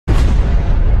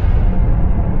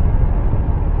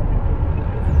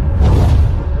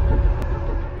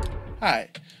Hi,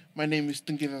 my name is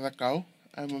TuQica Cakau.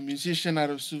 I'm a musician out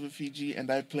of Suva, Fiji,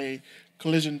 and I play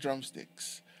Collision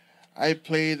Drumsticks. I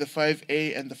play the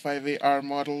 5A and the 5AR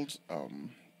models.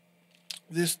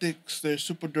 These sticks, they're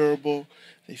super durable,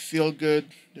 they feel good,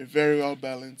 they're very well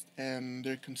balanced, and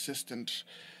they're consistent.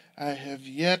 I have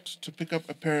yet to pick up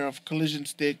a pair of Collision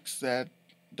sticks that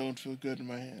don't feel good in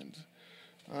my hands.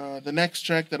 The next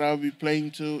track that I'll be playing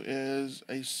to is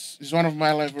one of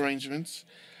my live arrangements,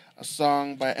 a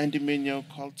song by Andy Mineo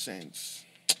called Saints.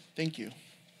 Thank you.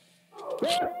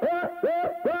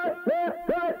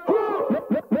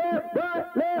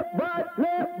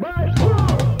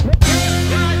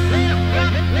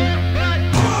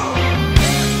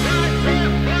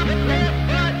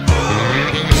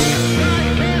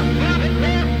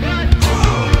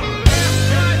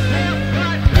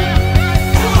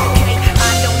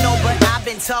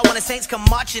 When the Saints come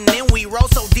marching in, we roll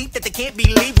so deep that they can't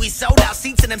believe we sold out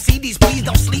seats in them CDs. Please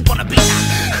don't sleep on the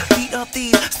beat. Beat up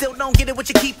these, still don't get it, what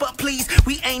you keep up, please.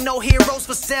 We ain't no heroes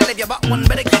for sale. If you bought one,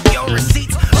 better keep your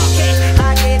receipts. Okay,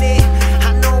 I get it.